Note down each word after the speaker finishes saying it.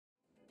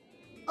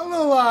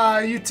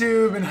Alola,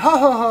 YouTube, and ho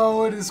ho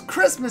ho, it is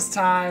Christmas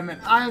time,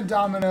 and I am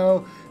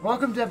Domin0.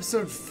 Welcome to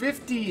episode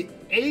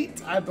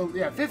 58, I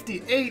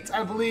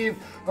believe,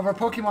 of our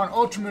Pokemon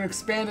Ultra Moon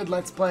Expanded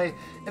Let's Play.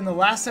 In the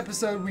last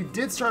episode, we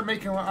did start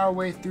making our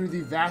way through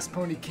the vast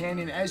Pony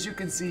Canyon, as you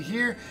can see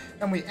here,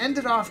 and we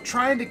ended off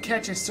trying to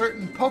catch a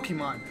certain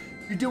Pokemon.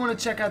 If you do want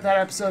to check out that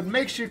episode,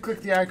 make sure you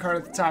click the icon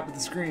at the top of the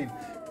screen.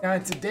 Now,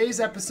 in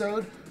today's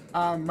episode,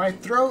 my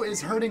throat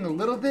is hurting a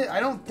little bit. I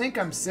don't think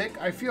I'm sick.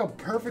 I feel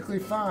perfectly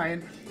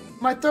fine.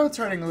 My throat's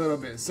hurting a little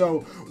bit,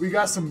 so we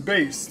got some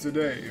bass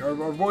today.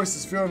 Our voice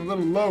is feeling a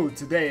little low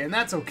today, and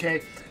that's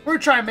okay. We're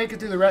trying to make it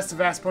through the rest of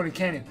Vast Pony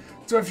Canyon.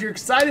 So if you're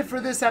excited for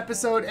this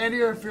episode, and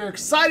if you're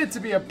excited to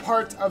be a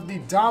part of the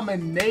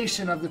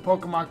domination of the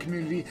Pokemon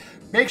community,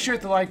 make sure to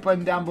hit the like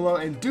button down below,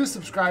 and do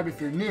subscribe if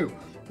you're new.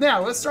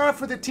 Now, let's start off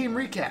with a team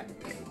recap.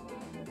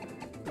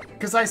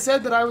 Because I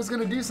said that I was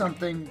going to do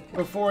something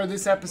before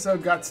this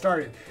episode got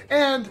started.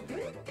 And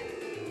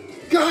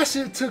gosh,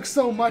 it took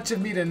so much of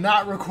me to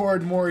not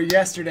record more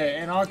yesterday,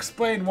 and I'll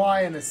explain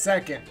why in a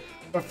second.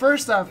 But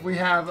first off, we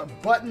have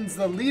Buttons,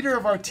 the leader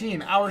of our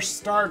team, our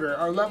starter,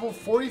 our level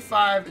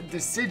 45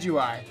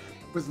 Decidueye,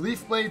 with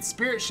Leaf Blade,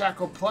 Spirit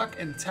Shackle, Pluck,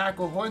 and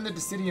Tackle, holding the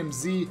Deciduum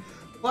Z.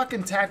 Pluck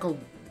and Tackle,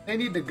 they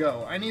need to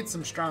go. I need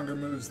some stronger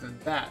moves than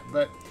that,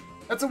 but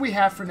that's what we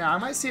have for now. I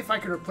might see if I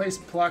could replace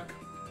Pluck.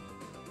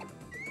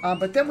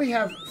 But then we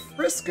have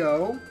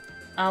Frisco,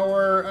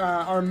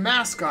 our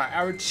mascot,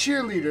 our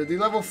cheerleader, the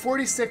level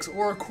 46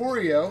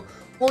 Oricorio,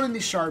 holding the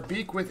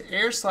Sharpbeak with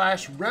Air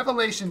Slash,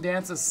 Revelation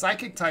Dance, a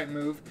Psychic type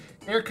move,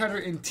 Air Cutter,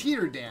 and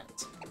Teeter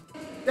Dance.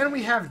 Then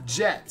we have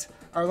Jet,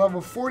 our level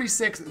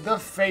 46, the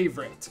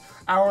favorite,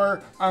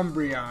 our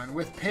Umbreon,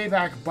 with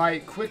Payback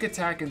Bite, Quick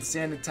Attack, and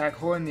Sand Attack,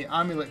 holding the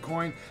Amulet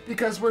Coin,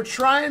 because we're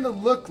trying to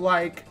look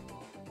like...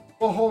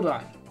 Well, hold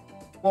on.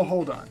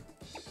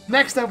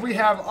 Next up, we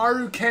have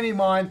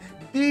Arukenimon,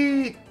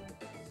 the,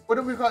 what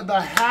do we call it? The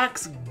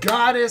Hacks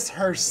Goddess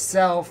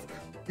herself,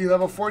 the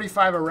level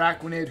 45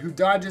 Arachnid, who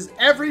dodges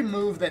every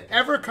move that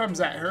ever comes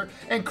at her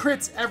and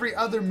crits every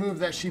other move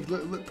that she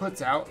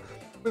puts out,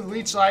 with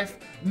Leech Life,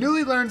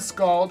 newly learned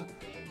Scald,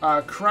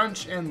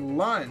 Crunch, and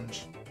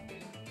Lunge.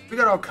 We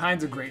got all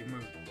kinds of great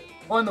moves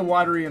on the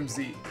Waterium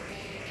Z.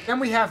 Then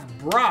we have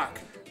Brock,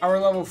 our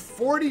level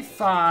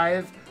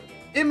 45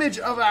 image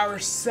of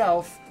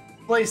ourself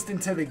placed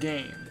into the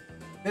game.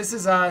 This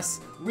is us.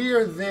 We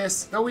are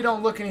this. Though we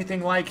don't look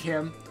anything like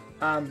him,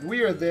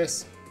 we are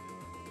this.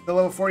 The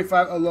level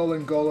 45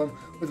 Alolan Golem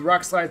with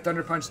Rock Slide,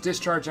 Thunder Punch,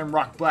 Discharge, and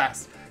Rock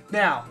Blast.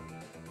 Now,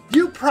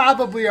 you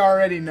probably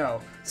already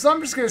know, so I'm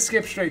just going to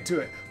skip straight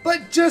to it.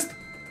 But just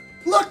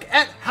look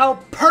at how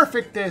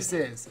perfect this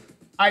is.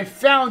 I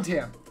found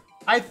him.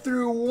 I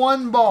threw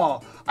one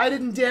ball. I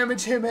didn't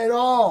damage him at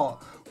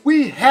all.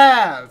 We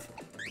have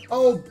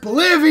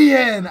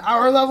Oblivion,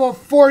 our level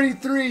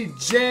 43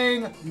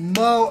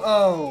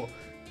 Jangmo-o.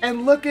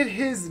 And look at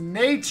his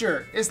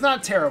nature. It's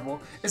not terrible.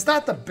 It's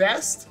not the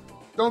best.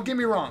 Don't get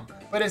me wrong.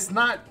 But it's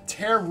not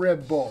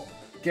terrible.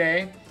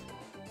 Okay?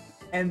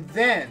 And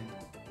then,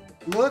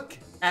 look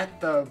at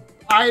the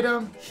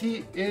item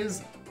he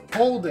is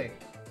holding.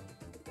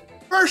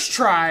 First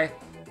try,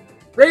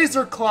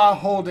 Razor Claw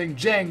holding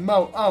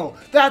Jangmo-o.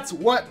 That's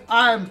what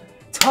I'm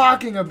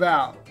talking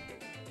about.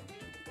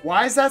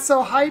 Why is that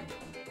so hype?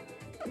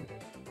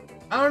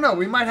 I don't know.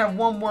 We might have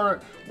one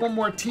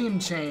more team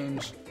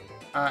change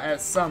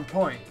at some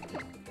point.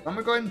 I'm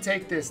gonna go ahead and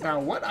take this. Now,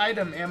 what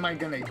item am I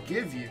gonna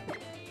give you?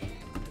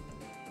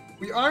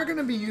 We are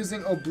gonna be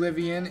using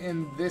Oblivion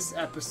in this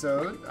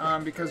episode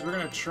because we're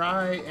gonna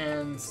try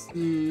and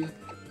see.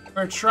 We're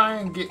gonna try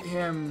and get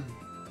him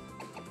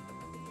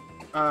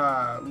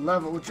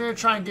level. We're gonna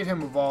try and get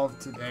him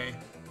evolved today.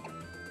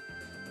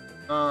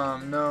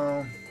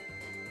 No.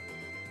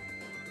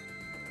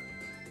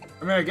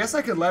 I mean, I guess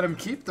I could let him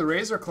keep the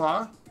Razor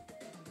Claw,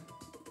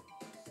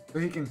 so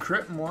he can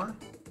crit more.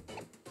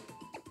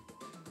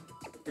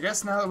 I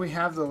guess now that we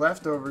have the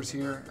leftovers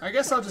here, I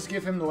guess I'll just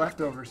give him the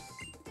leftovers.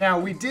 Now,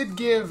 we did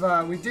give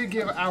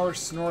our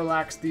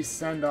Snorlax the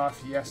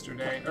send-off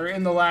yesterday, or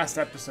in the last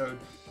episode,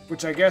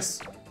 which I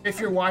guess if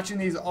you're watching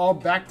these all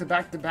back to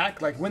back to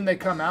back, like when they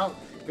come out,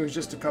 it was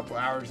just a couple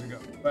hours ago.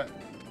 But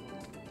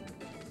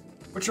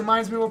which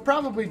reminds me, we'll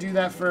probably do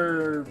that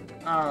for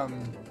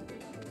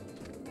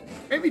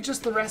maybe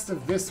just the rest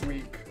of this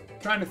week.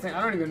 I'm trying to think.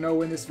 I don't even know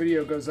when this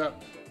video goes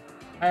up.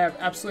 I have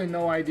absolutely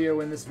no idea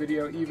when this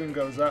video even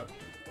goes up.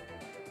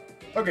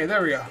 Okay,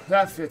 there we go.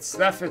 That fits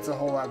a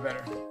whole lot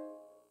better.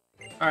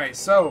 Alright,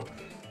 so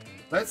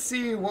let's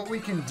see what we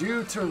can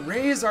do to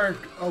raise our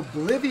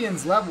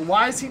Oblivion's level.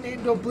 Why is he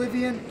named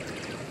Oblivion?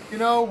 You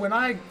know, when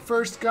I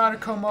first got a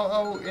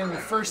kommo-o in the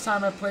first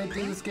time I played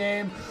through this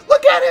game,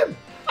 look at him!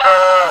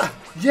 Ah!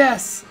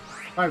 Yes!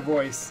 My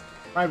voice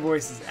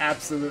is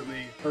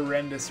absolutely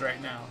horrendous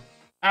right now.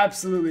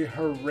 Absolutely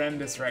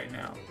horrendous right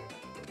now.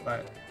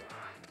 But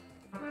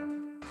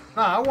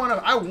nah,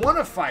 I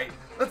wanna fight.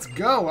 Let's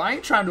go. I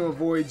ain't trying to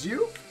avoid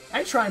you.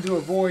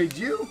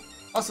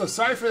 Also,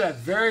 sorry for that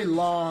very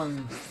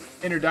long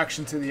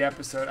introduction to the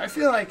episode. I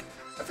feel like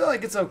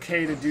it's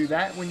okay to do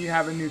that when you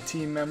have a new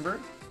team member.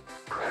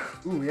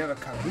 Ooh, we have a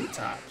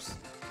Kabutops.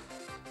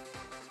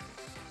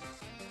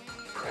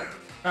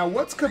 Now,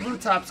 what's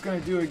Kabutops gonna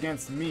do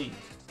against me?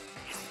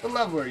 What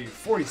level are you?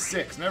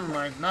 46. Never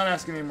mind. Not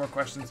asking any more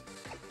questions.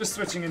 Just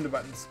switching into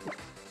buttons.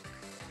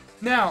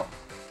 Now,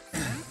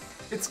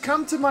 it's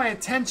come to my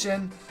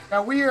attention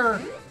that we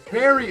are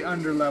very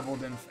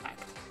underleveled, in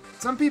fact.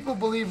 Some people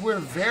believe we're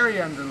very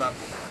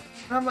underleveled.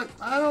 And I'm like,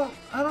 I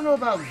don't know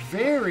about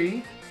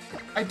very.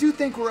 I do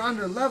think we're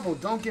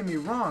underleveled, don't get me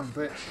wrong,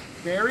 but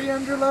very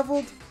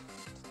underleveled?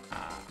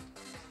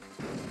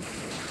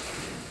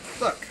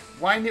 Look,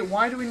 why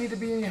do we need to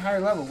be any higher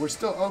level? We're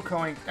still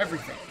OHKOing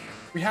everything.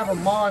 We have a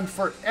Mon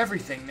for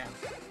everything now.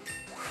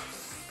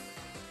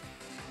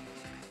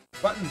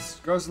 Buttons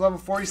goes to level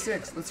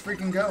 46. Let's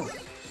freaking go.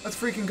 Let's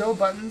freaking go,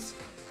 Buttons.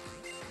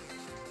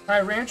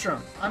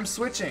 Tyrantrum, I'm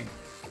switching.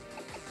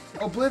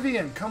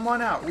 Oblivion, come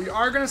on out. We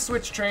are going to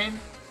switch train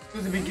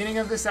through the beginning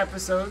of this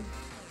episode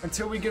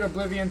until we get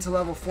Oblivion to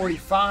level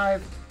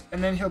 45,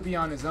 and then he'll be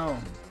on his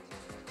own.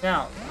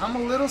 Now, I'm a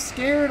little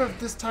scared of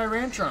this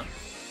Tyrantrum.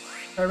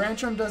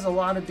 Tyrantrum does a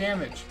lot of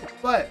damage,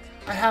 but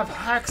I have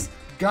Hax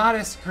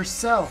Goddess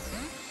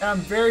herself, and I'm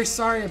very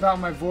sorry about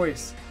my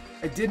voice.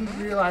 I didn't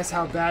realize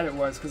how bad it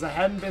was because I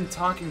hadn't been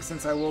talking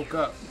since I woke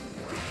up.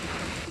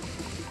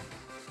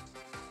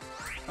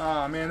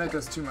 Oh man, that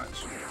does too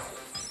much.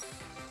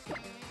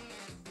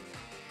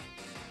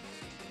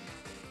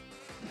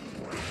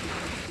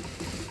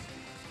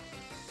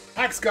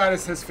 Hax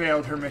Goddess has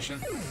failed her mission.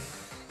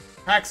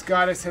 Hax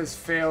Goddess has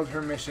failed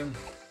her mission.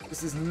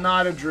 This is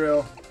not a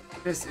drill.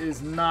 This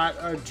is not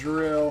a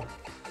drill.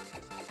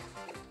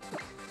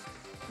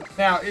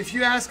 Now, if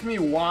you ask me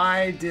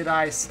why did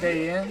I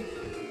stay in,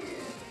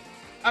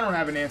 I don't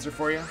have an answer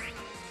for you.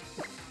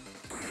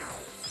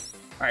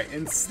 Alright,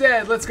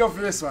 instead, let's go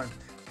for this one.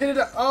 Hit it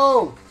up.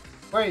 Oh!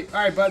 Wait,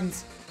 alright,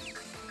 Buttons.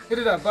 Hit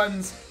it up,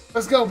 Buttons.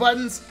 Let's go,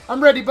 Buttons.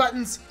 I'm ready,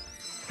 Buttons.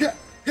 Yeah,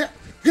 yeah,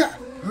 yeah.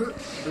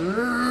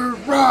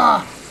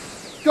 Rah!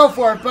 Go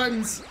for it,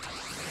 Buttons.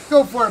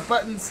 Go for it,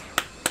 Buttons.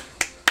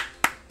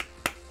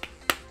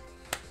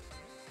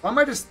 Why am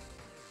I just...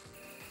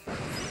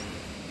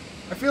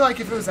 I feel like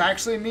if it was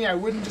actually me, I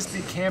wouldn't just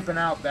be camping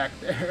out back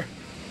there.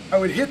 I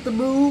would hit the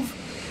move,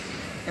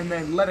 and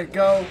then let it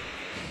go.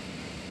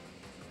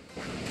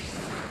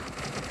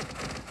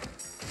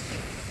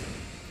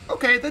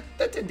 Okay,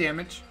 that did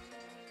damage.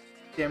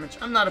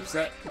 I'm not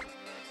upset.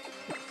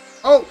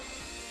 Oh!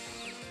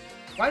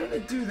 Why did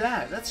it do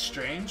that? That's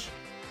strange.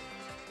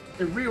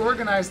 It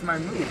reorganized my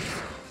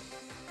moves.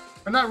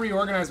 Or not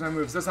reorganized my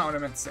moves, that's not what I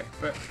meant to say,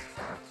 but...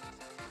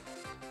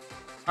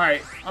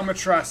 Alright, I'm gonna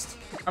trust.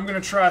 I'm gonna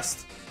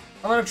trust.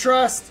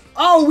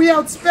 Oh, we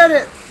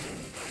outsped it!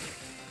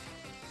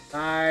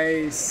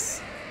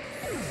 Nice.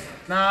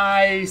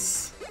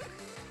 Nice.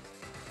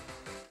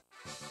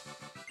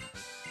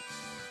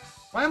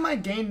 Why am I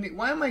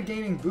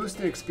gaining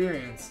boosted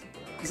experience?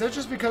 Is that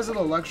just because of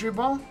the luxury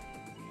ball?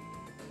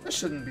 That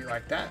shouldn't be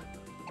like that.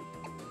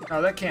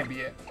 No, that can't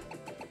be it.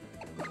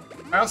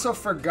 I also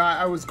forgot,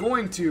 I was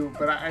going to,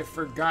 but I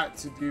forgot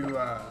to do,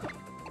 I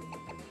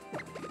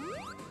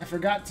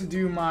forgot to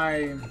do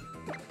my,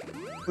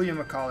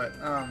 whatchamacallit,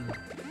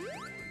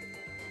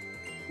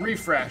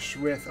 refresh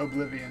with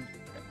Oblivion.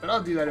 But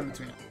I'll do that in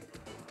between.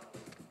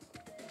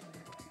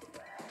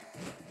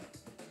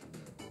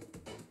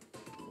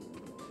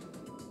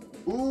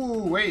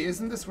 Ooh, wait,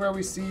 isn't this where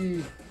we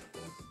see,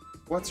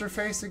 what's her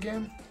face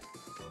again?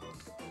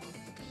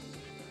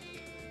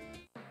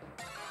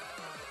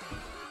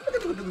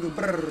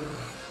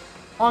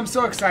 Oh, I'm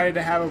so excited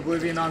to have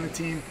Oblivion on the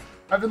team.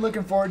 I've been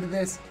looking forward to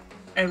this.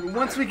 And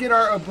once we get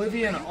our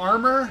Oblivion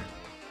armor,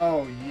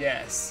 oh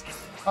yes.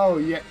 Oh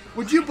yeah.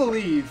 Would you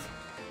believe,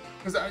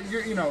 because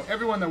you know,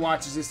 everyone that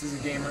watches this is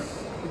a gamer,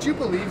 would you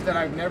believe that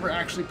I've never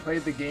actually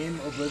played the game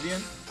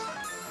Oblivion?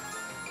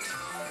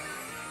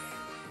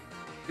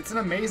 It's an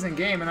amazing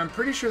game, and I'm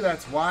pretty sure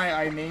that's why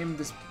I named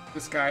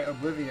this guy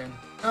Oblivion.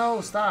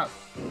 No, stop.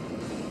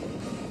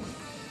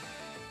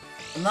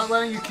 I'm not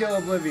letting you kill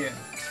Oblivion.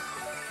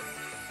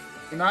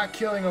 You're not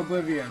killing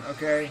Oblivion,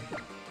 okay?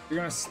 You're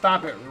gonna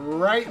stop it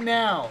right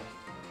now.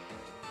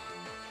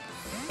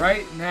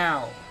 Right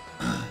now.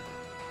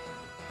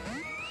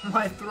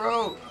 My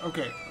throat.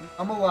 Okay,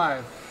 I'm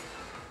alive.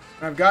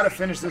 And I've got to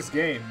finish this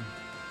game.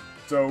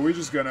 So we're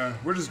just gonna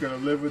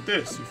live with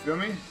this. You feel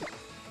me?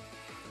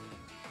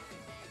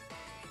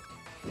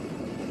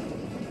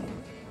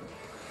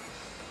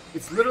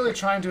 It's literally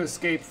trying to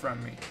escape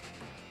from me.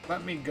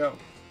 Let me go.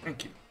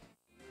 Thank you.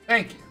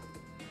 Thank you.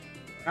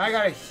 Now I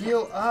gotta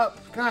heal up.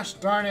 Gosh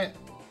darn it.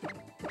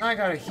 Now I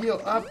gotta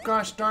heal up.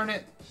 Gosh darn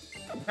it.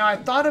 Now I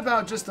thought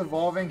about just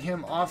evolving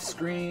him off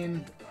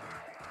screen.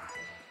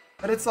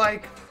 But it's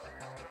like,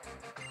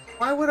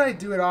 why would I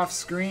do it off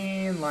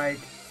screen? Like,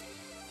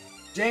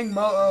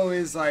 Jangmo-o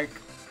is like,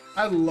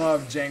 I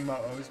love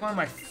Jangmo-o. He's one of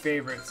my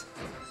favorites.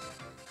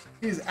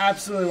 He's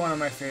absolutely one of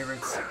my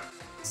favorites.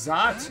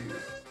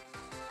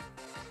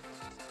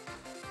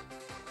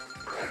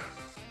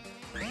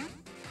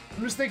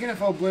 I'm just thinking if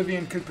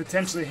Oblivion could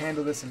potentially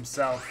handle this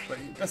himself, but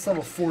that's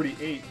level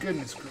 48.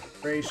 Goodness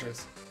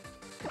gracious.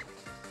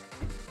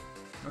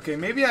 Okay,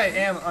 maybe I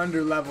am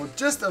under leveled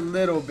just a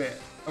little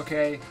bit.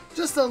 Okay,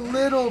 just a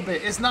little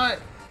bit. It's not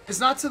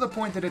to the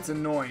point that it's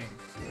annoying.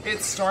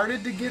 It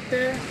started to get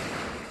there.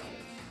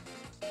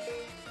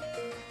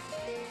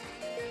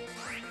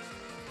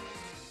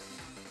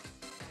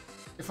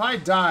 If I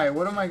die,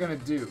 what am I gonna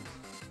do?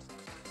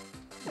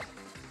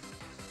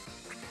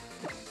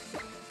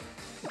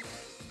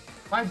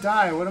 If I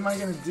die, what am I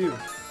gonna do?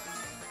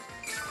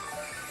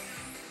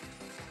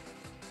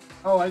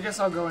 Oh, I guess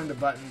I'll go into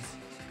buttons.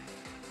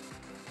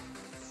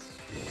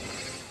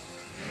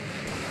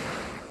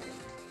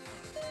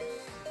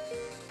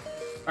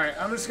 Alright,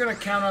 I'm just gonna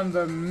count on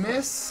the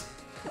miss.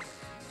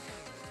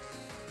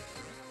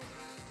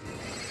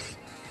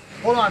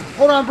 Hold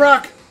on,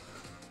 Brock!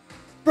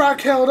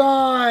 Brock held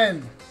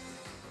on!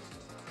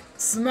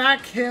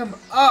 Smack him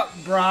up,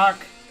 Brock!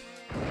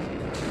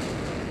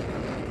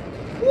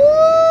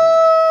 Woo!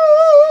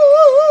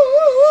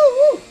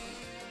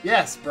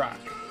 Yes, Brock.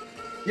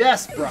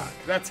 Yes, Brock.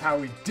 That's how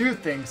we do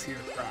things here,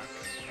 Brock.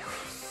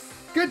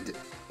 Good.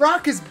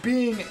 Brock is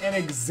being an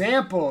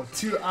example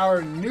to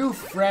our new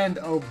friend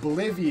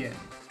Oblivion.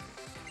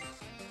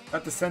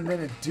 About to send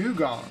in a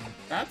dugong.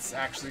 That's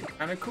actually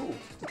kind of cool.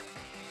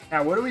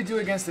 Now, what do we do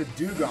against a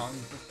dugong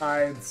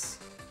besides?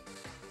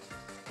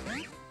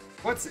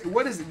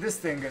 What is this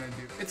thing gonna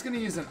do? It's gonna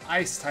use an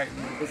ice type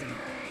move, isn't it?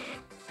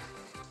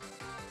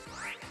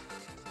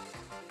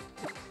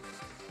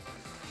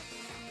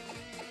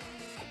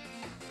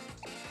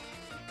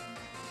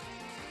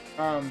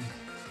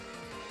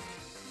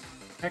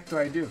 Heck do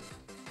I do?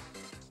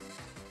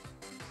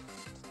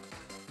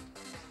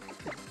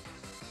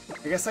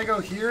 I guess I go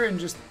here and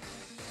just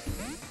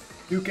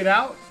duke it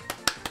out.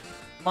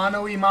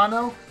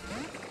 Mano-y-mano.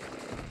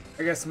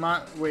 I guess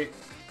wait.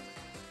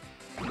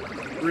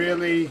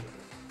 Really?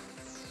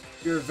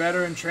 You're a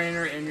veteran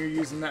trainer and you're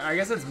using that. I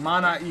guess it's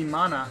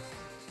mana-y-mana.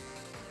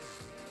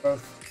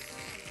 Both.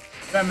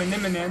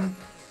 Feminine.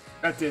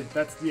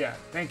 That's, yeah,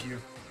 thank you.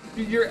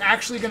 You're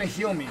actually gonna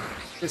heal me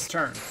this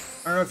turn.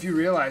 I don't know if you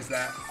realize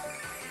that.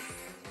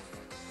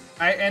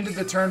 I ended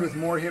the turn with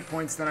more hit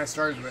points than I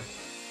started with.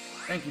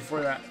 Thank you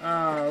for that.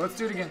 Let's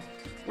do it again.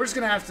 We're just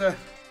gonna have to...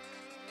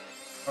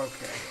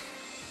 Okay.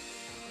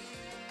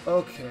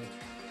 Okay.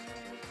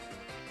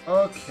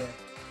 Okay.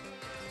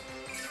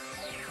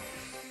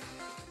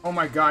 Oh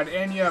my god,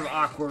 and you have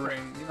Aqua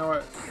Ring. You know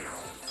what?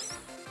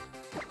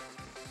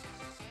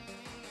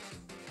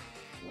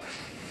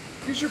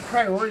 Use your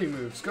priority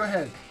moves. Go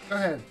ahead. Go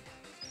ahead.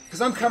 Because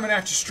I'm coming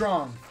at you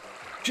strong.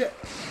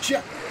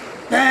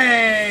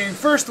 Bang!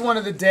 First one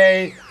of the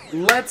day.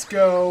 Let's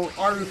go.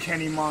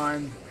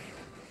 Arukenimon.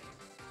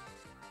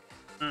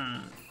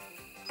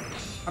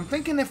 I'm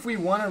thinking if we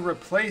want to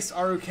replace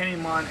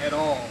Arukenimon at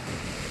all.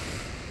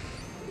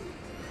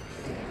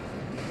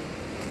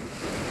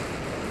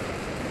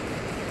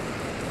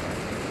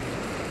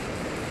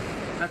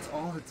 That's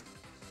all it's...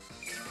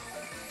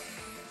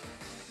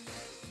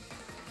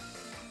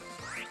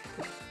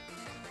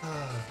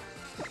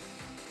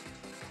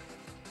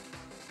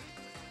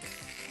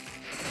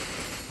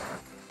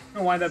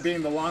 Gonna wind up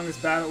being the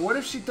longest battle. What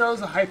if she throws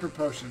a hyper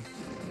potion?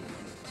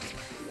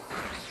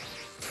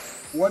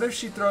 What if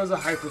she throws a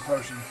hyper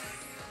potion?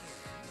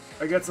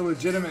 Like, that's a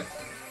legitimate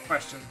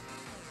question.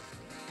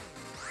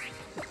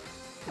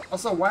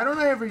 Also, why don't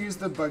I ever use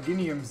the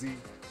Buginium Z?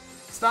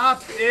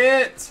 Stop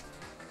it!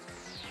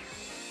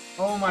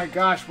 Oh my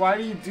gosh, why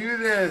do you do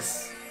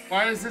this?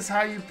 Why is this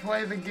how you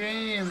play the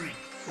game?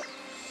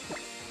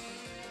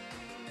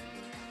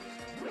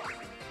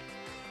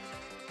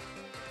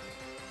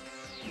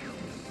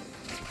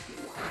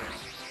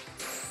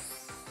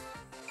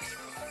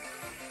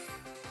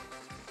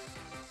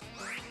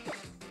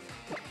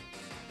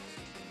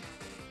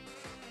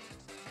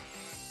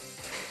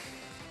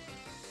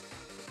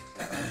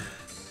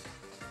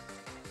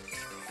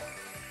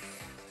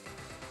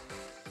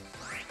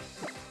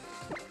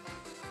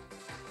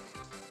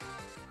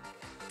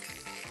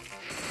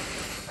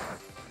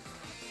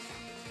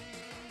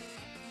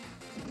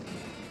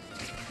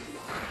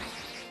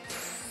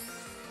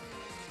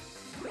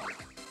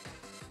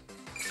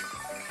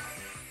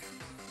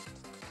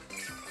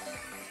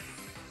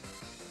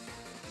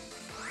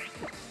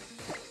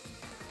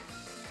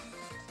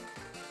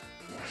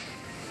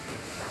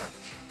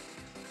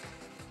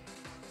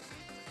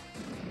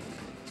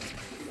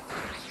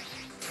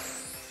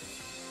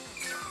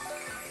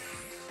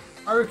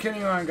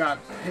 Arukenimon got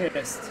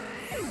pissed.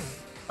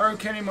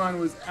 Arukenimon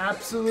was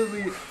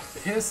absolutely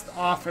pissed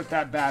off at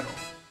that battle.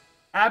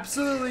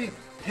 Absolutely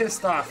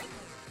pissed off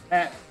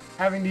at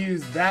having to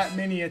use that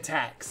many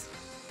attacks.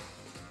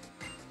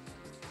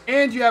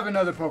 And you have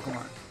another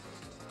Pokemon.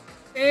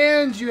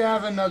 And you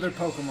have another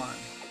Pokemon.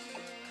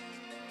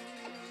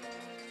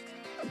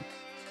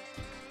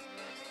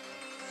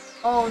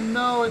 Oh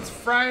no, it's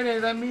Friday.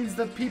 That means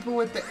the people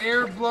with the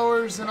air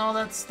blowers and all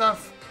that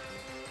stuff.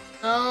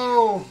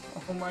 No!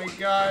 Oh my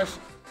gosh.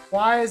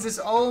 Why is this?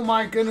 Oh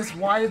my goodness,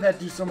 why did that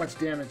do so much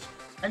damage?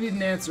 I need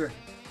an answer.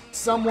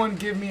 Someone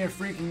give me a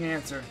freaking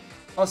answer.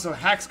 Also,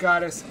 Hax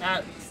Goddess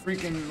at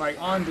freaking, like,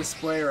 on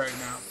display right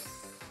now.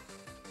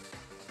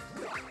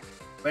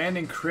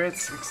 Landing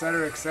crits,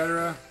 etc.,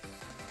 etc.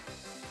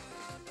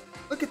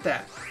 Look at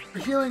that.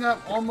 We're healing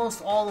up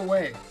almost all the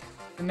way.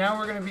 And now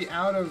we're going to be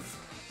out of...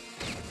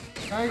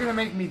 Now you're going to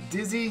make me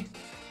dizzy.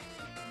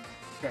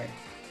 Okay.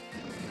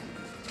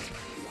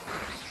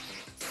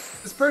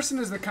 This person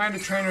is the kind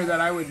of trainer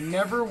that I would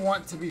never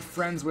want to be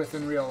friends with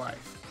in real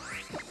life.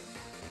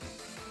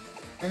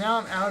 And now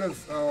I'm out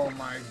of... Oh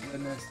my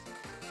goodness.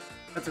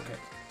 That's okay.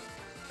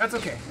 That's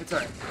okay. It's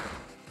alright.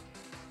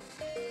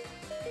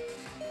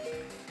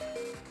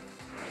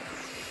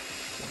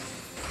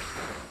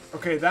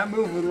 Okay, that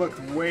move would look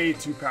way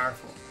too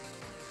powerful.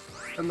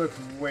 It looked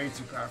way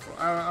too powerful.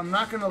 I'm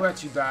not going to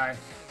let you die.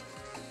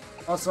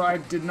 Also, I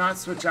did not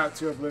switch out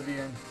to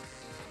Oblivion.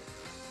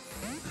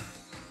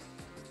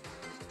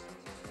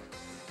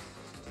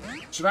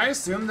 Should I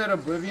assume that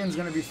Oblivion's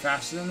going to be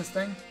faster than this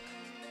thing?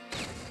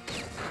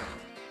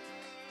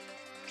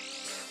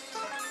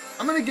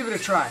 I'm going to give it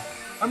a try.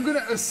 I'm going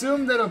to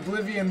assume that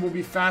Oblivion will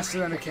be faster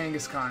than a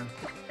Kangaskhan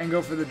and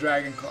go for the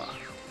Dragon Claw.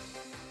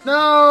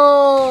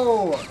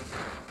 No!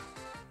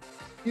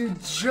 You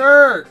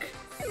jerk!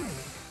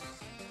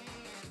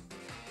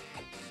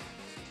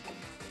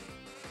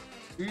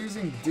 You're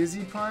using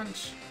Dizzy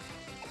Punch?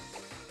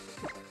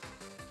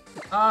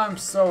 I'm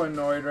so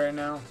annoyed right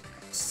now.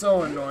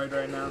 So annoyed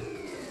right now.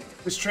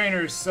 This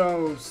trainer is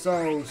so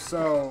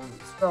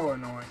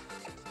annoying.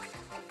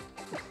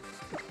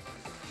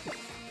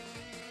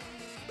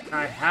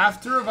 I have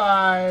to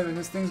revive, and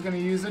this thing's gonna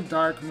use a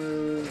dark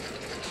move.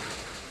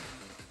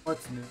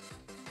 What's new?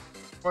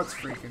 What's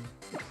freaking?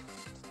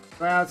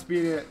 Do I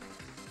outspeed it?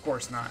 Of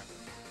course not.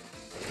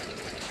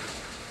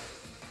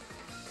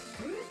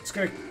 Just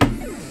gonna...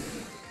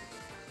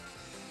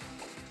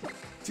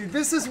 See,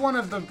 this is one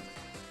of the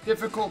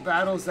difficult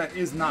battles that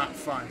is not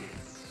fun.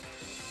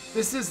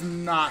 This is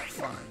not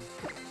fun.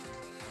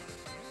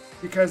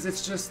 Because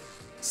it's just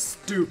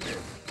stupid.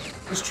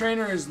 This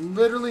trainer is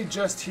literally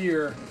just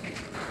here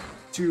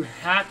to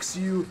hax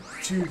you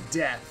to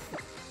death.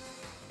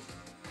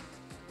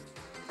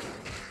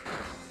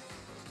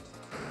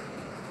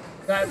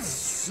 That's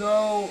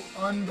so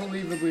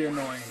unbelievably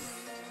annoying.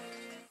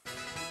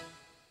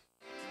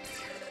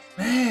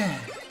 Man.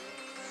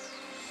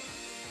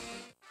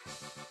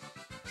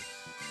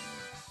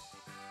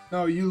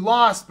 No, you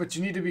lost, but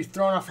you need to be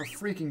thrown off a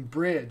freaking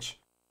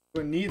bridge.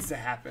 What needs to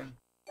happen.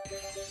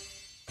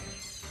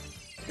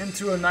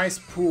 Into a nice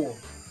pool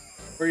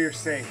where you're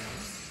safe.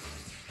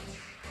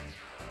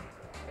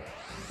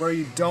 Where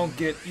you don't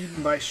get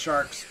eaten by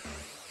sharks.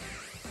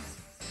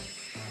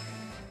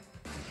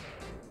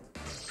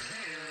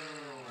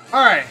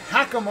 Alright,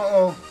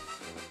 Hakamo-o.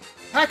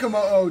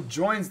 Hakamo-o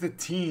joins the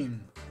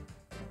team.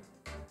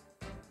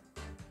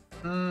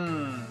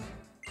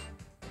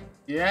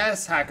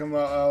 Yes,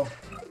 Hakamo-o.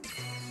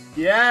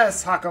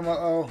 Yes,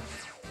 Hakamo-o.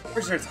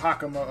 Pretty sure it's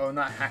Hakamo-o,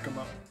 not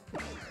Hakamo.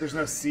 There's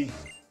no C.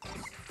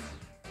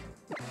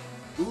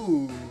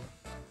 Ooh.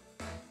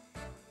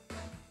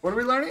 What are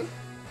we learning?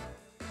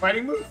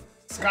 Fighting move?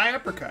 Sky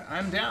Uppercut.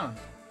 I'm down.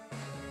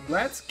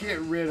 Let's get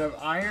rid of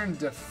Iron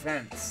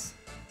Defense.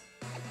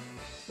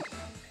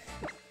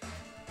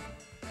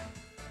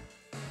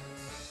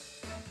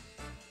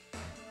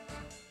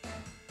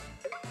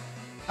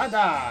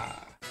 Tada!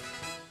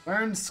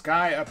 Learn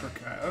Sky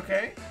Uppercut.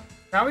 Okay.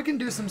 Now we can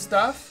do some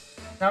stuff.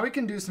 Now we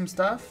can do some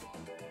stuff.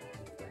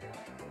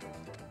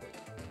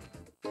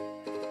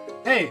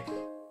 Hey!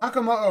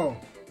 Hakamo-o!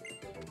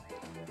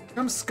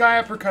 Come Sky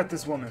Uppercut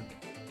this woman.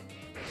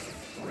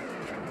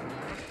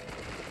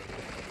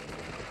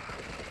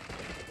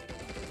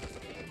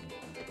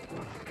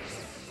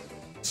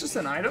 It's just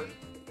an item?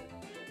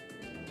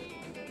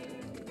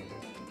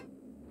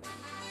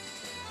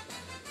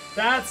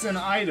 That's an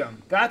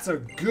item. That's a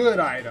good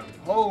item.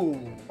 Oh,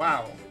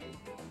 wow.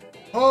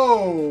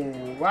 Oh,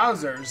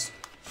 wowzers.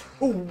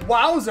 Oh,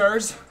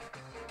 wowzers!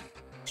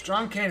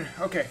 Strong cane.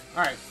 Okay,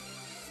 alright.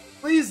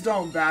 Please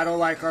don't battle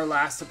like our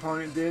last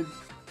opponent did.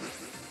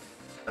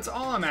 That's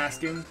all I'm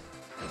asking.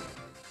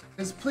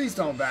 Is please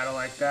don't battle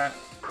like that.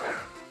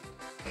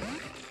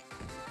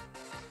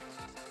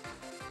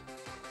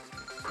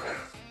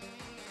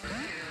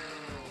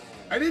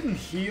 I didn't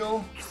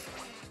heal,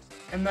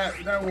 and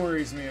that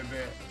worries me a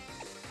bit.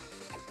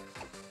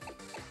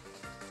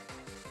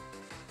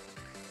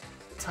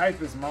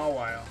 Type is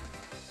Mawile.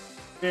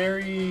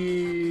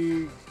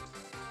 Fairy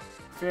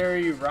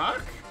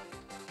Rock?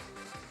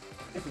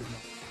 Type is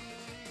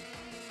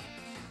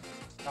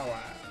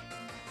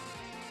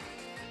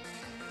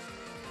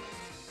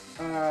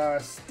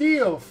Mawile.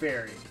 Steel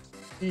Fairy.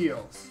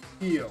 Steel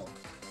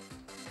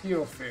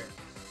Fairy.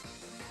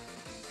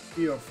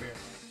 Steel Fairy.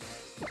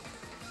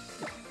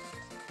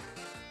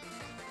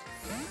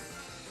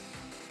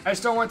 I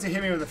just don't want to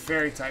hit me with a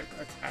fairy type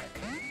attack.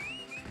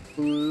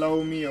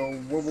 Blow me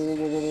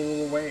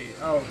away.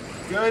 Oh,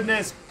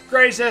 goodness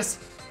gracious.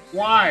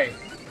 Why?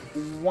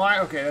 Why?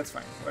 Okay, that's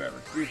fine.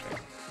 Whatever. Do your thing.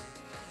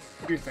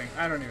 Do your thing.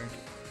 I don't even care.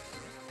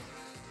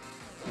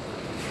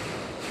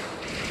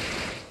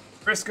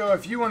 Frisco,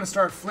 if you want to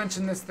start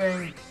flinching this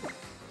thing,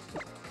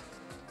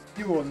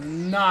 you will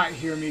not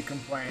hear me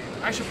complain.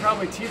 I should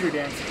probably teeter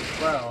dance it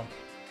as well.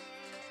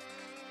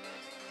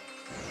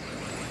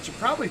 I should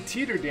probably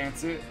teeter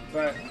dance it,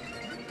 but...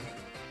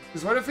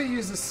 Because what if it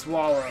uses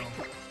swallow?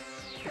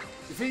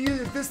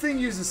 If this thing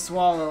uses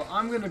swallow,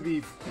 I'm going to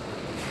be...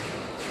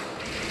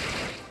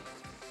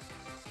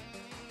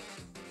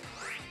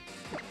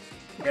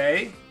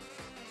 Okay.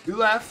 You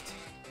left.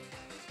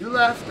 You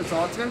left. That's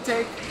all it's going to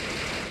take.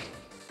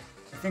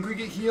 I think we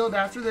get healed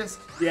after this.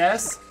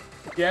 Yes.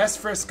 Yes,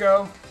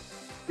 Frisco.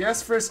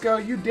 Yes, Frisco.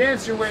 You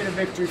dance your way to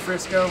victory,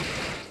 Frisco.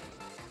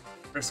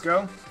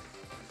 Frisco.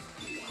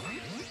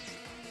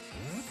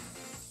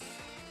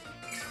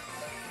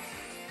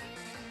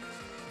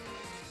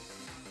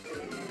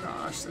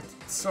 Gosh, that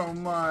did so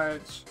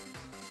much.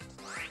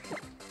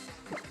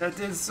 That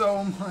did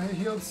so much.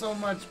 Healed so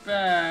much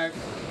back.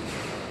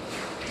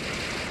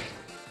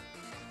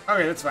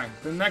 Okay, that's fine.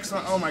 The next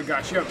one, oh my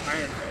gosh, you have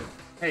Iron Head.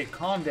 Hey,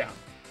 calm down.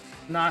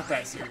 Not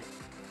that serious.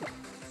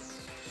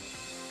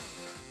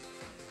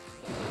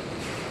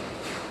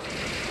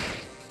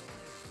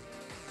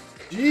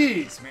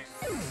 Jeez, man.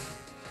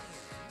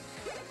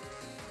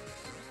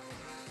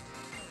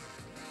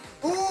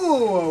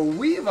 Ooh, a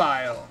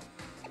Weavile.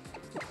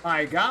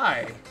 My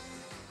guy.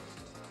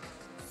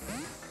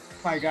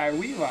 My guy,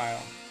 Weavile.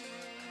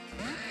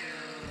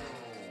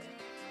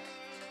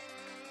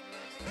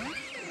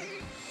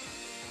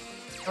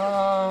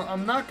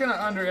 I'm not gonna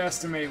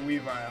underestimate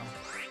Weavile,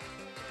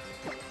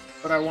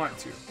 but I want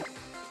to.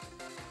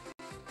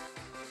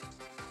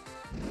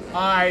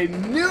 I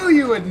knew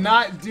you would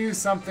not do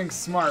something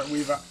smart,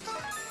 Weavile.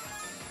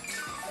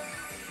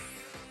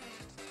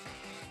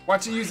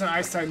 Watch it use an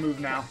Ice type move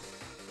now.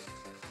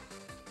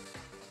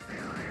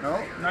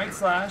 No, Night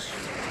Slash.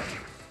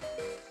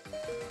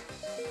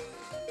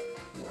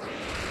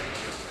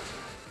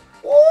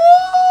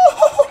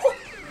 Whoa!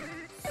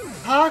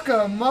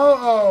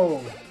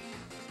 Hakamo-o!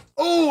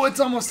 Oh, it's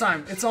almost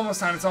time. It's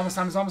almost time. It's almost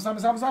time. It's almost time.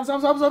 It's almost time. It's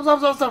almost time.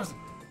 It's almost time.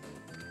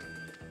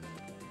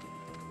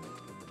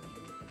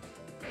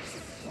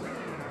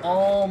 It's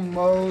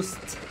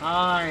almost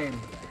time.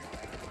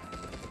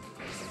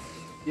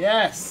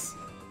 Yes.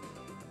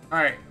 All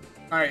right.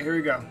 All right. Here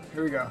we go.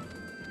 Here we go.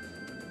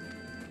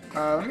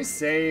 Let me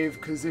save,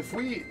 because if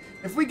we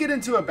get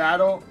into a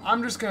battle,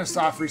 I'm just gonna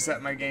soft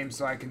reset my game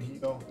so I can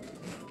heal.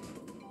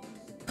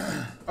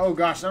 Oh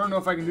gosh, I don't know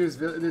if I can do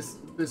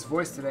this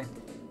voice today.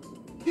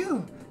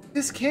 Phew,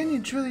 this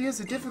canyon truly is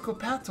a difficult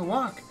path to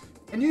walk,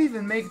 and you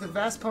even make the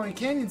vast Pony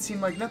Canyon seem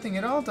like nothing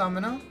at all,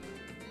 Domino.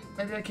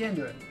 Maybe I can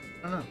do it.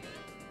 I don't know.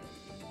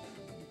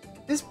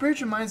 This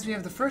bridge reminds me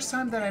of the first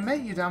time that I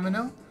met you,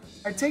 Domino.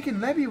 I'd taken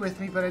Lebby with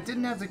me, but I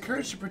didn't have the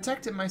courage to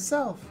protect it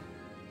myself.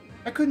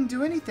 I couldn't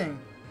do anything,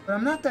 but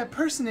I'm not that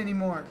person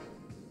anymore.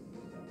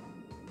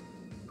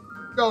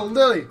 Go,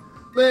 Lily!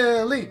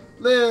 Lily!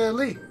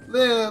 Lily!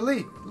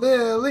 Lily!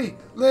 Lily!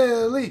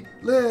 Lily!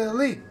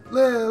 Lily!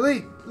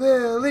 Lily!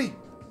 Lily!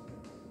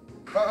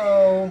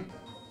 Uh-oh.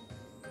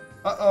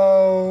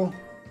 Uh-oh.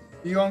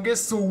 You gonna get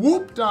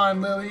swooped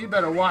on, Lily. You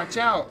better watch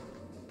out.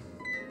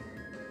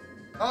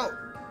 Oh!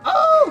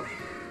 Oh!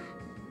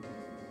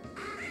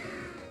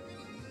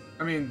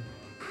 I mean,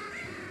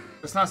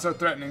 it's not so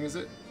threatening, is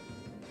it?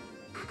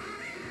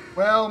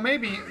 Well,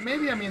 maybe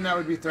I mean that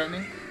would be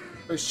threatening.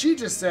 But she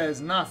just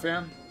says, nah,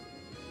 fam.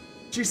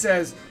 She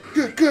says,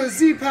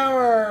 Z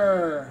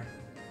power!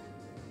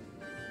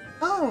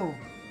 Oh!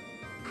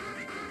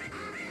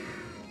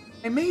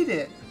 I made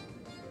it!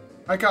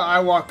 Like how I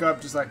walk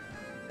up just like,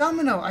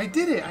 Domino, I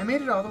did it! I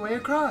made it all the way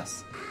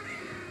across!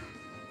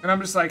 And I'm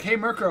just like, hey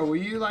Murkrow, will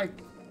you like,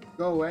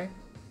 go away?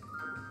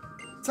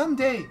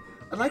 Someday,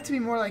 I'd like to be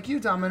more like you,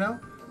 Domino.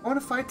 I want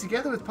to fight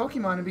together with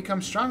Pokemon and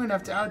become strong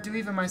enough to outdo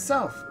even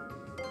myself.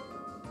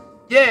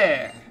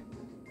 Yeah!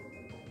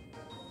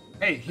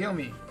 Hey, heal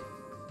me.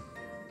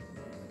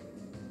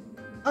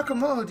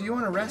 Hakamo-o, do you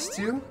want to rest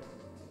too?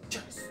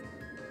 Yes.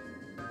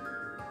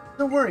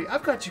 Don't worry,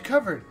 I've got you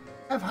covered.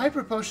 I have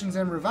hyper potions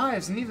and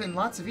revives and even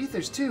lots of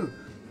ethers too.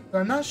 But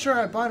I'm not sure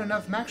I bought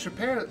enough max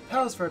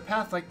repels for a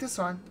path like this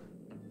one.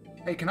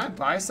 Hey, can I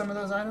buy some of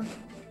those items?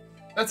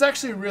 That's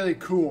actually really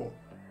cool.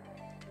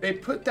 They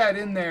put that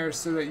in there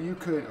so that you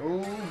could,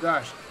 oh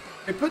gosh.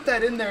 They put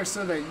that in there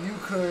so that you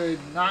could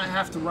not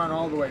have to run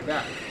all the way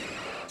back.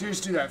 You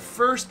just do that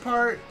first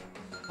part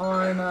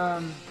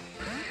on,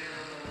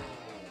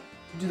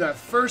 do that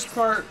first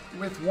part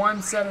with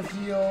one set of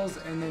heals,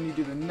 and then you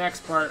do the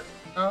next part.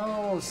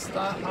 Oh,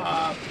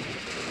 stop.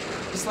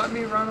 Just let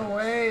me run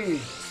away. I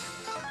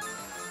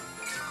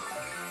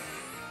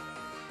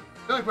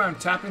feel like when I'm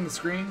tapping the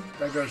screen,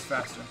 that goes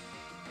faster.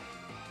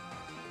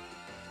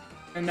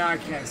 And now I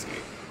can't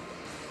escape.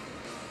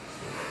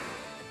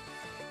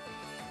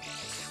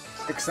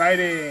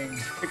 Exciting!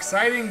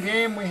 Exciting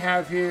game we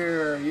have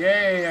here!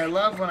 Yay! I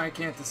love when I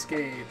can't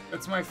escape.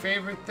 That's my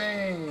favorite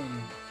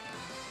thing.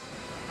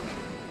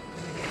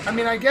 I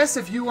mean, I guess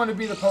if you want to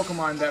be the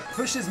Pokemon that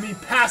pushes me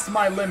past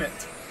my limit.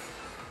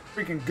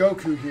 Freaking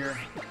Goku here.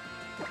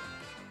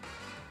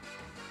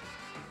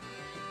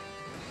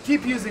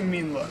 Keep using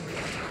Mean Look.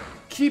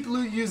 Keep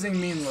using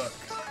Mean Look.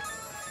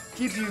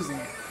 Keep using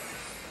it.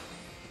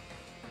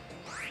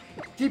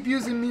 Keep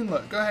using Mean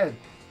Look. Go ahead.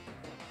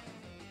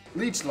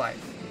 Leech Life.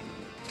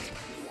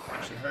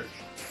 Actually hurt.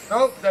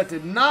 Nope, that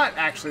did not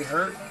actually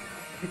hurt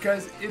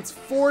because it's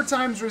 4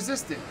 times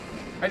resistant.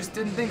 I just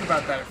didn't think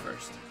about that at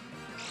first.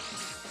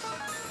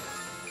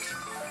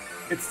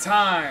 It's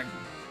time.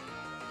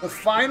 The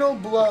final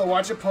blow.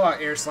 Watch it pull out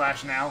Air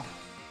Slash now.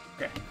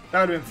 Okay,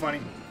 that would have been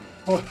funny.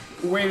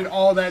 Waited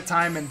all that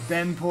time and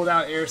then pulled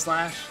out Air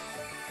Slash.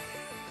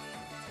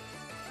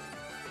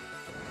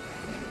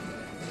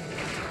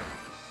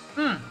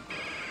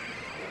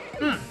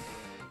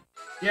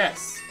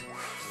 Yes.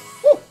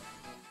 Woo.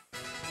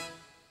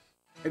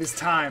 It is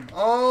time.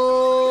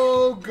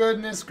 Oh,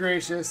 goodness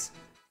gracious.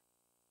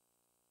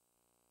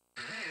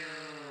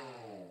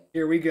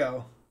 Here we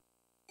go.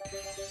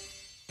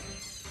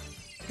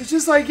 It's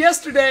just like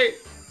yesterday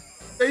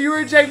that you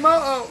were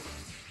jangmo-o.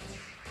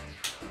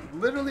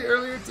 Literally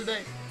earlier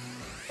today.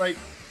 Like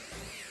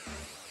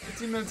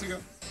 15 minutes ago.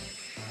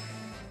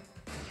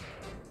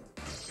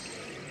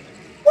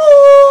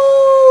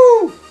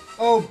 Woo!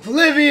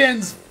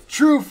 Oblivion's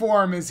true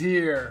form is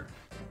here.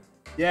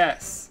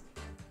 Yes.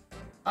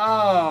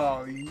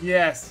 Oh,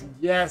 yes,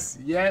 yes,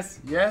 yes,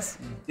 yes,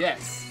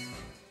 yes.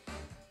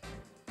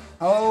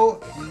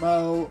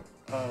 Kommo-o.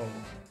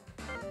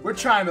 We're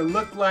trying to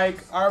look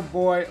like our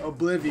boy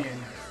Oblivion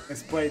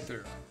this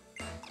playthrough.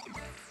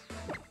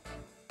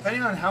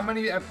 Depending on how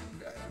many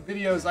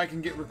videos I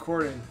can get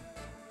recorded.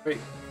 Wait,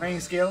 playing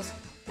scales?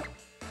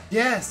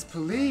 Yes,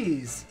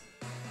 please.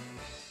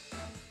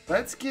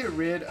 Let's get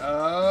rid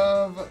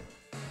of...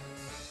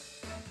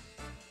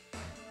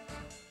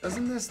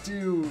 Doesn't this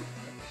do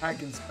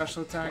attack and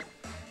special attack?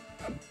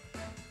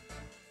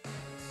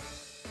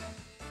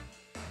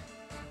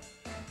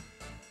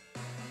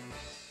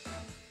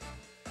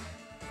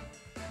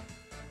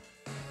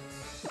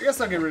 I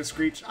guess I'll get rid of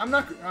Screech. I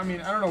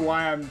mean, I don't know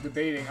why I'm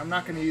debating. I'm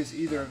not going to use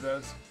either of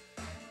those.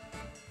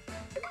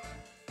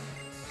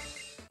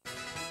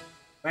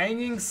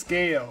 Banging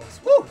Scales.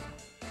 Woo!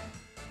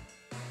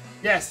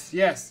 Yes,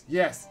 yes,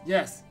 yes,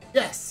 yes,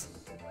 yes!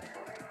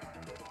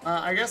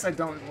 I guess I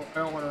don't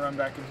want to run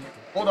back in here.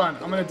 Hold on,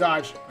 I'm gonna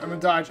dodge. I'm gonna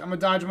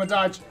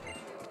dodge.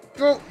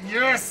 Go!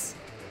 Yes!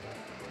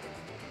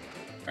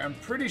 I'm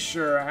pretty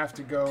sure I have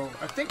to go.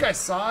 I think I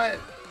saw it.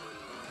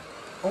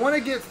 I want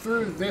to get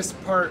through this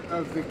part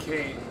of the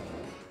cave.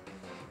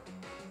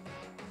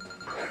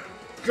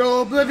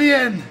 Go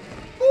Oblivion!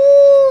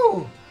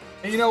 Woo!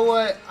 And you know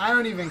what? I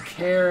don't even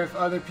care if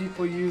other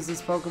people use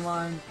this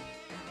Pokemon.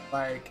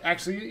 Like,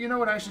 actually, you know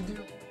what I should do?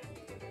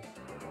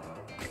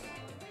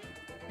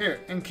 Here,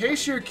 in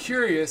case you're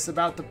curious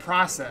about the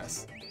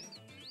process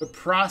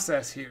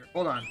here.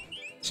 Hold on.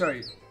 Show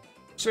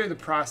you the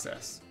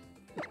process.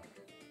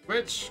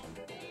 Switch.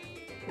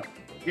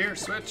 Here,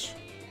 switch.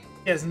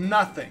 He has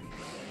nothing.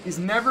 He's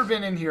never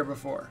been in here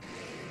before.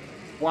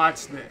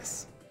 Watch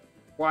this.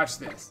 Watch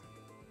this.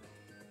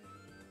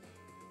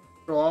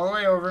 Go all the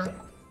way over.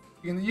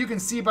 You can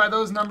see by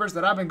those numbers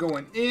that I've been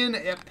going in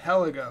at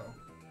Pelago.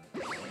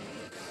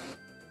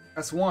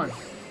 That's one.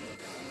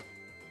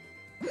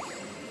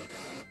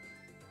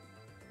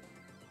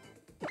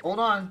 Hold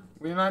on.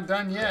 We're not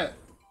done yet.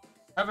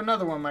 Have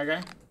another one, my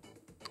guy.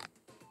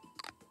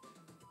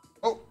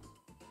 Oh.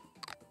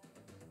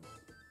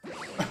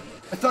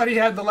 I thought he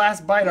had the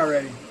last bite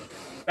already.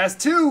 That's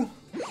two.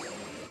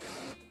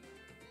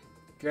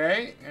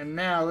 Okay, and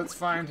now let's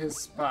find his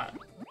spot.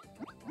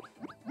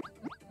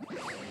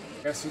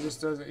 Guess he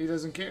just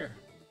doesn't care.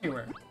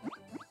 Anywhere.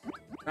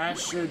 That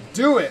should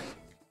do it.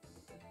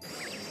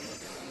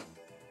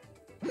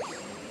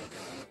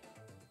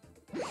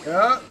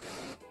 Yup.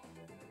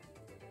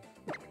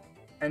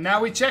 And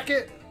now we check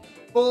it.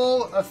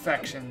 Full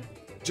affection.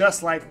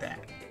 Just like that.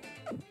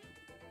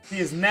 He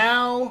is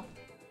now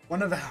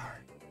one of ours.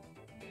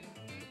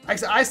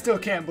 I still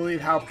can't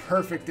believe how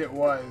perfect it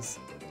was.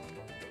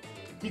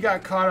 He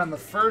got caught on the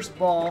first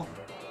ball.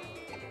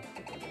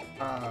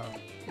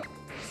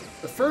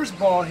 The first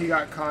ball he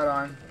got caught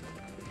on.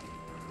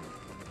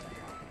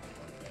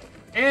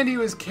 And he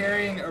was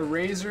carrying a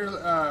razor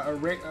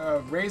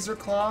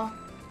claw.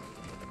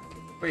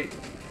 Wait.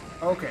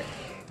 Okay.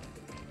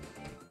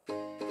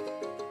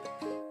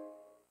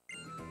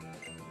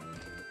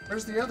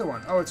 Where's the other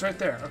one? Oh, it's right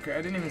there. Okay,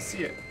 I didn't even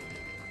see it.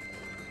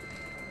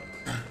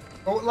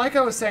 Oh, like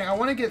I was saying, I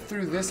want to get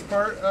through this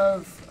part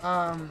of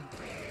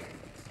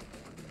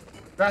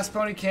Fast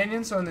Pony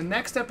Canyon. So in the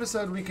next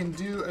episode, we can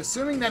do,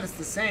 assuming that it's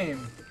the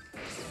same,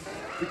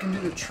 we can do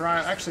the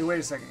trial. Actually, wait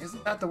a second.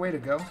 Isn't that the way to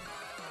go?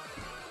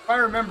 If I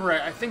remember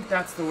right, I think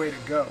that's the way to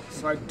go.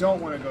 So I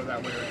don't want to go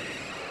that way right.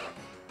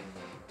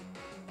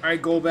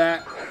 Alright,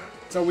 Golbat.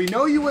 So we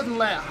know you wouldn't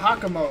let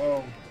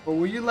Hakamo-o, but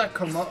will you let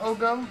kommo-o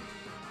go?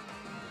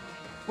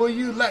 Will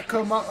you let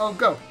kommo-o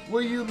go?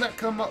 Will you let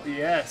kommo-o?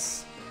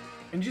 Yes.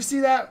 And you see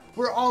that?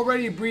 We're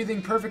already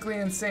breathing perfectly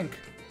in sync.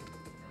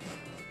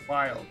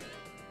 Wild.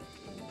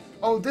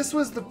 Oh, this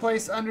was the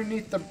place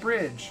underneath the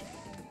bridge.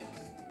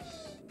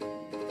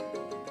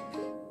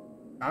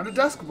 Found a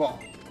dusk ball.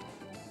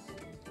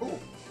 Ooh.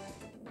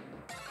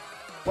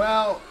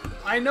 Well,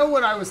 I know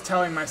what I was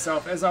telling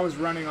myself as I was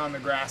running on the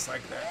grass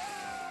like that.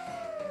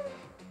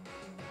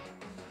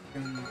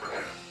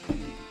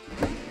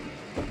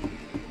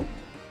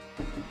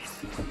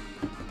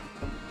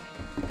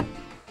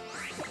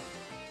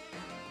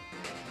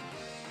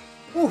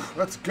 Whew,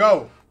 let's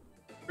go.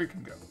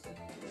 Freaking go.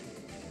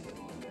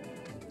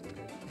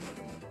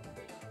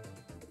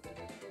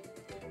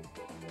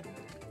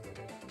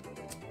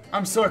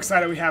 I'm so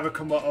excited we have a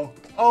kommo-o.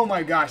 Oh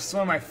my gosh, it's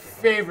one of my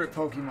favorite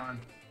Pokemon.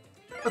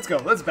 Let's go,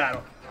 let's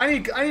battle. I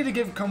need to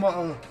give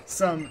kommo-o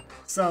some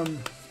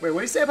wait, what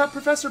do you say about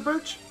Professor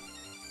Birch?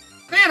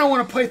 Man, I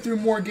want to play through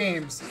more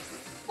games.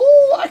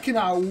 Ooh, I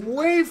cannot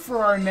wait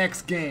for our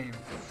next game.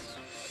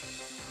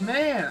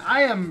 Man,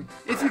 I am,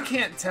 if you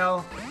can't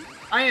tell,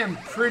 I am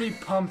pretty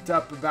pumped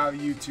up about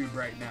YouTube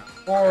right now.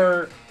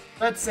 Or,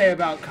 let's say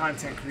about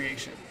content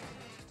creation.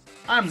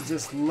 I'm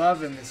just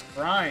loving this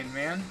grind,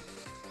 man.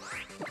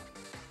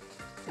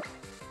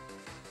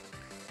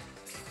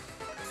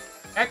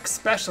 X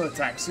special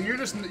attack. So you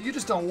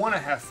just don't want to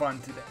have fun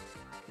today.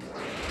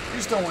 You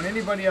just don't want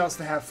anybody else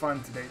to have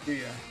fun today, do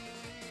you?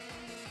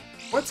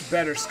 What's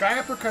better, Sky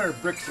Uppercut or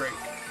Brick Break?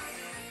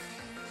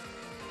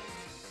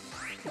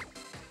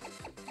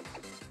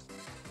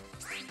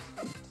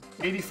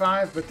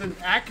 $85, but the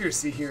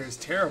accuracy here is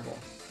terrible.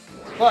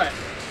 But,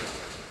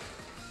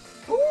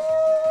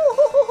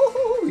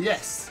 ooh,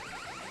 yes.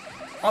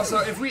 Also,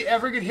 if we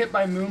ever get hit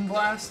by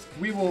Moonblast,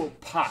 we will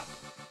pop.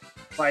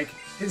 Like,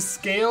 his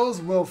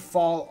scales will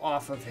fall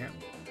off of him.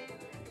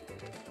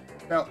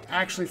 They'll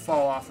actually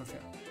fall off of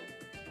him.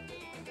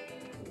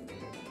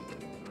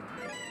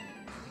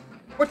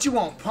 What you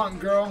want, punk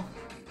girl?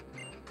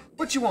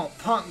 What you want,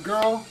 punk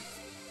girl?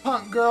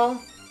 Punk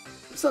girl?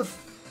 Episode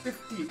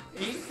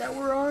 58 that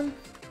we're on?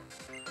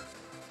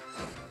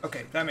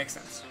 Okay, that makes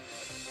sense.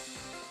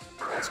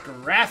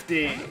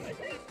 Scrafty.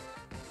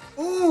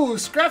 Ooh,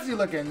 Scrafty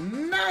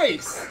looking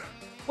nice!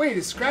 Wait,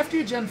 is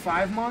Scrafty a Gen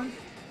 5 mon?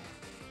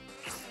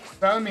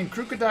 That would mean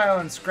Crocodile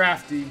and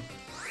Scrafty.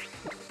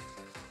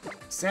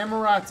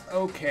 Samurot's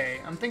okay.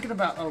 I'm thinking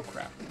about... oh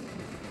crap.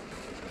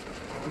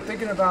 I'm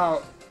thinking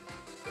about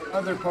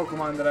other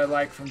Pokemon that I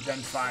like from Gen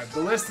 5.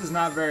 The list is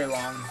not very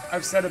long.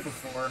 I've said it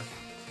before.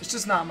 It's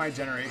just not my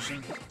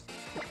generation.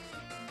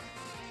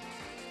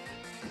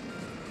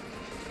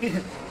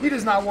 He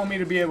does not want me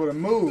to be able to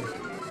move.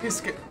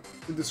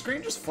 Did the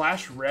screen just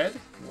flash red?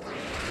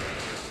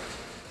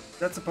 Is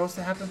that supposed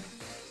to happen?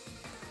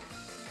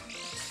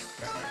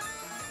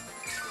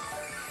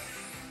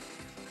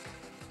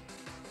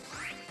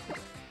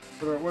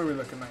 What are we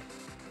looking like?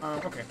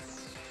 Okay.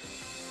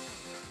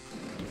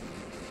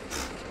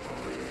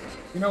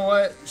 You know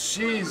what?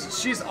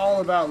 She's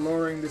all about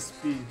lowering the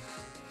speed.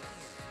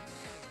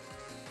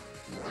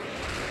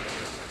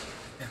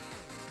 Yeah.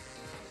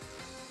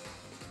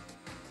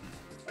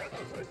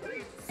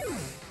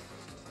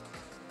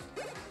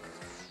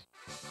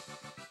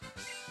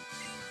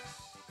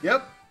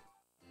 Yep.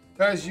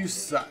 Because you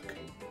suck.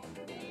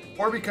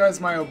 Or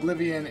because my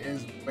Oblivion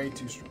is way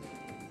too strong.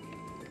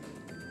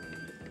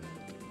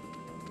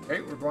 Okay,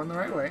 we're going the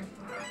right way.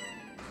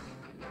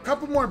 A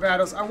couple more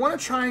battles. I want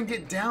to try and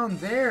get down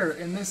there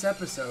in this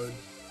episode.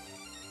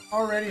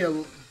 Already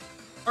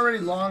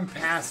long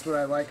past what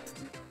I like to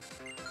do.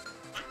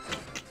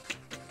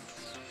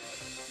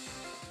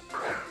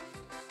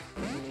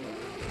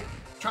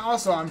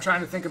 Also, I'm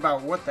trying to think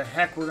about what the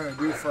heck we're going to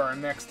do for our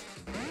next,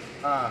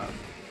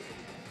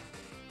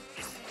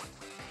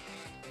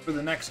 for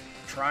the next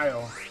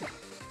trial.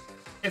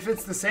 If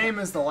it's the same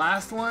as the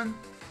last one,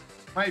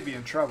 might be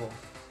in trouble.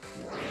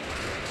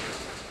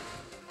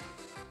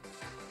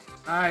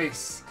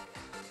 Nice.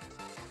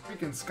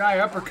 Freaking Sky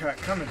Uppercut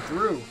coming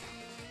through.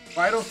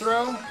 Vital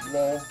Throw?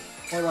 Lol.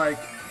 Or like,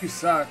 you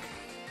suck.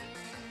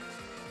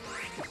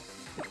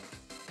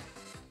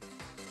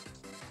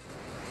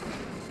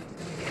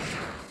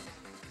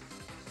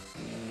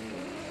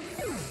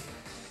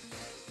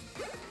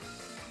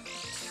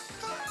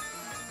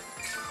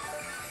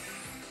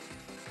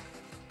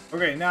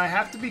 Okay, now I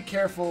have to be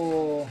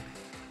careful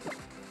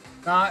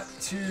not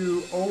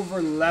to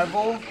over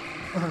level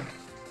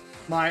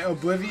my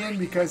Oblivion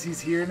because he's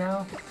here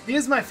now. He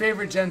is my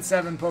favorite Gen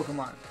 7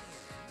 Pokemon.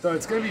 So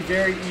it's going to be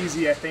very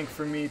easy, I think,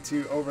 for me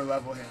to over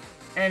level him.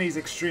 And he's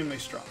extremely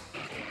strong.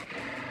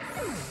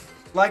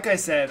 Like I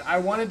said, I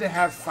wanted to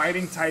have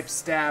fighting type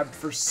stab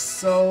for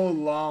so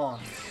long.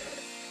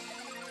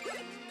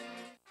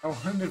 I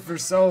wanted it for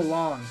so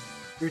long.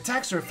 Your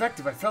attacks are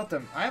effective. I felt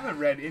them. I haven't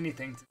read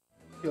anything.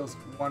 It feels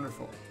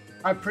wonderful.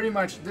 I pretty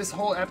much, this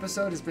whole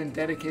episode has been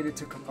dedicated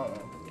to kommo-o.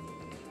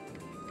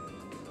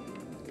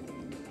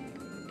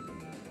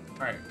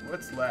 Alright,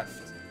 what's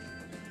left?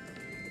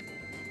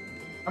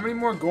 How many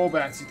more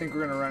Golbats do you think we're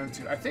going to run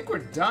into? I think we're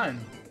done.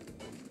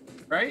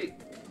 Right?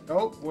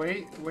 Oh,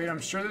 wait,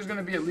 I'm sure there's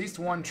gonna be at least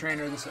one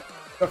trainer this way.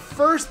 The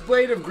first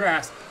Blade of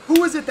Grass.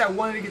 Who was it that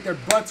wanted to get their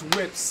butts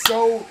whipped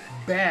so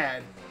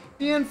bad?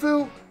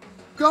 Mienfoo,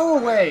 go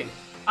away.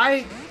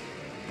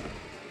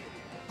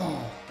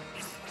 Oh.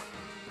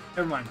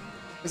 Never mind.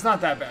 It's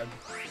not that bad.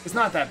 It's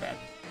not that bad.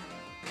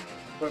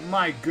 But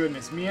my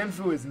goodness,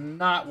 Mienfoo is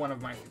not one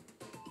of my...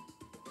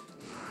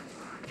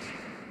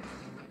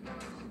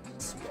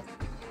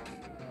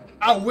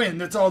 I'll win,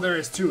 that's all there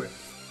is to it.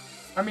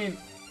 I mean,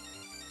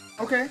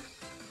 okay.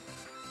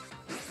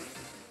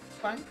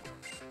 Fine.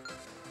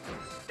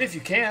 If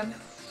you can.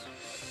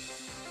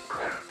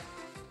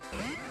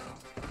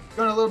 You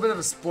want a little bit of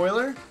a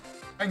spoiler?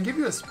 I can give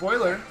you a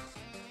spoiler.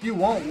 You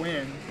won't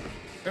win.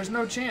 There's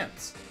no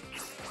chance.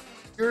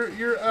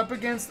 You're up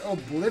against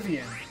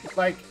Oblivion.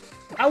 Like,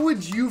 how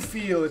would you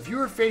feel if you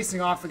were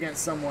facing off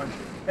against someone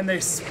and they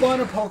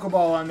spun a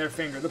Pokeball on their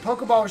finger? The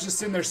Pokeball was just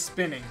sitting there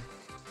spinning.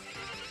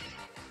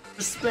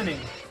 Just spinning.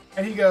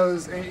 And he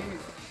goes, and he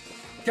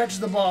catches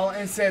the ball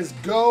and says,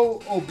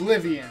 "Go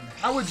Oblivion."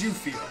 How would you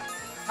feel?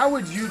 How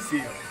would you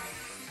feel?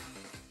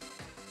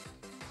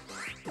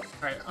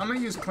 Alright, I'm going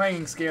to use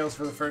Clanging Scales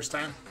for the first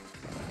time.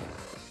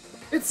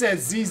 It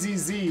says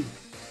ZZZ.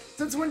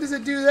 Since when does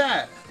it do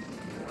that?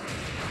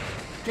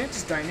 You can't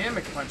just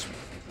Dynamic Punch me.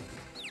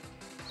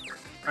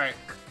 Alright.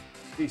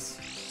 Peace.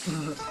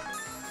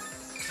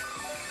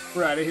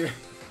 We're out of here.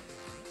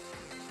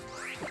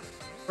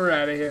 We're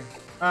out of here.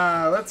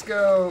 Let's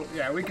go...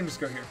 Yeah, we can just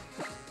go here.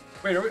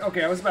 Wait, are we...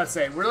 Okay, I was about to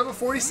say, we're level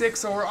 46,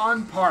 so we're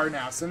on par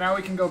now. So now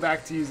we can go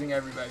back to using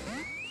everybody.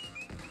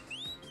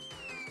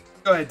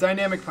 Go ahead,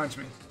 Dynamic Punch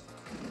me.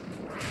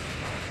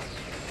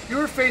 You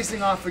were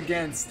facing off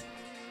against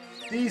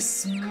the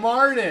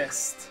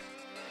smartest,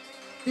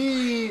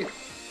 Here,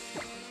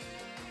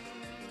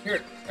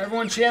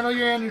 everyone channel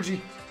your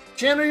energy.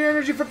 Channel your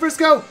energy for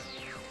Frisco!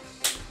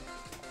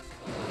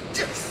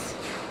 Yes!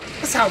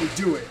 That's how we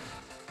do it.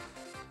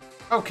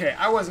 Okay,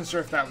 I wasn't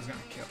sure if that was gonna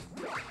kill.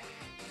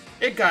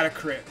 It got a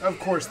crit. Of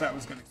course that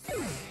was gonna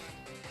kill.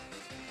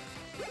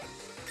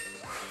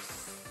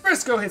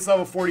 Frisco hits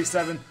level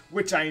 47,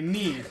 which I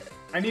need.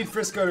 I need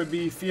Frisco to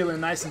be feeling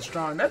nice and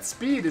strong. That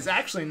speed is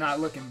actually not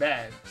looking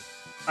bad.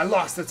 I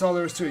lost, that's all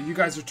there is to it. You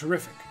guys are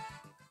terrific.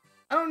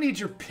 I don't need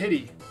your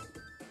pity.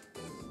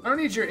 I don't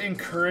need your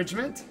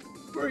encouragement.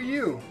 Who are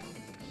you?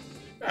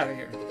 Get out of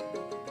here.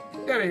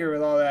 Get out of here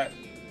with all that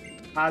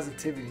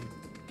positivity.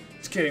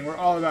 Just kidding, we're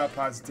all about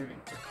positivity.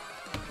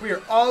 We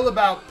are all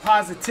about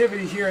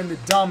positivity here in the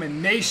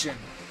Domin0.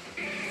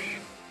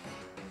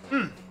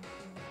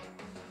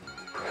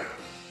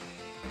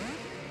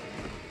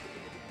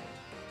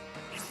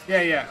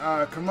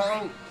 Yeah,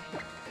 kommo-o.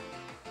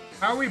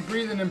 How are we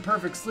breathing in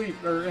perfect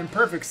sleep, or in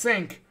perfect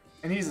sync,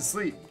 and he's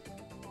asleep?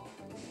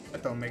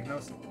 That don't make no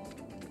sense.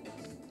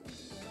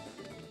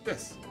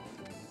 This.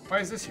 Why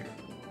is this here?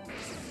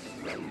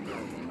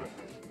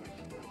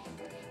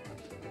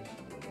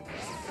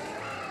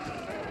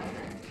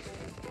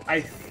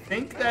 I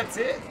think that's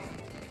it.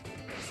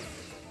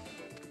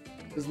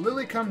 Does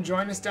Lily come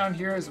join us down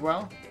here as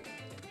well?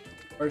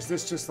 Or is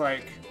this just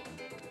like...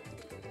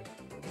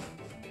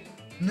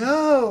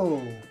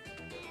 No!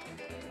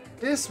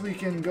 This we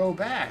can go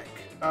back.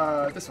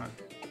 This one.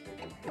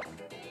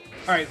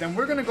 Alright, then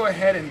we're gonna go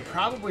ahead and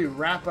probably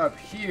wrap up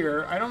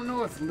here. I don't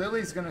know if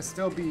Lily's gonna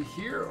still be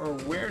here or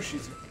where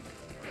she's...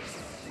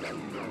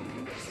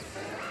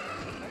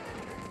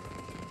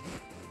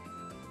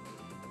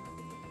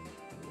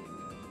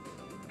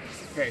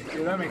 Okay,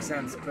 yeah, that makes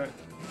sense, but...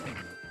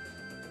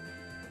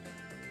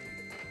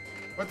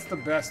 What's the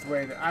best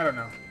way to... I don't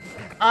know.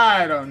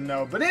 I don't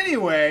know. But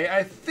anyway,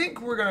 I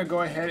think we're going to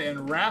go ahead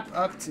and wrap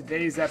up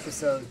today's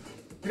episode.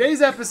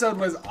 Today's episode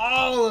was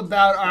all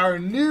about our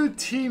new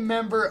team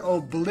member,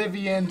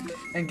 Oblivion,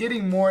 and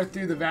getting more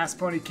through the Vast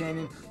Pony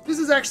Canyon. This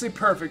is actually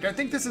perfect. I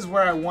think this is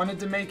where I wanted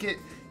to make it,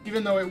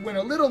 even though it went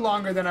a little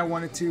longer than I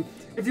wanted to.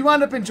 If you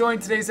wound up enjoying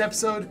today's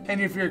episode,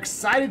 and if you're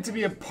excited to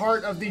be a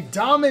part of the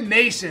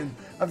Domin0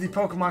 of the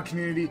Pokemon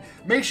community,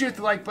 make sure to hit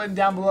the like button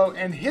down below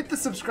and hit the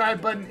subscribe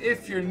button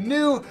if you're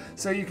new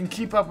so you can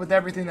keep up with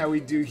everything that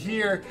we do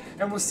here.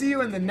 And we'll see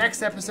you in the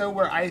next episode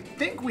where I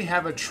think we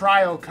have a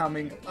trial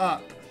coming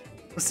up.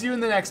 We'll see you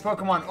in the next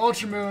Pokemon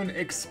Ultra Moon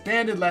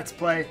Expanded Let's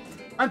Play.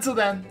 Until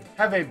then,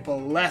 have a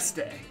blessed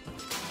day.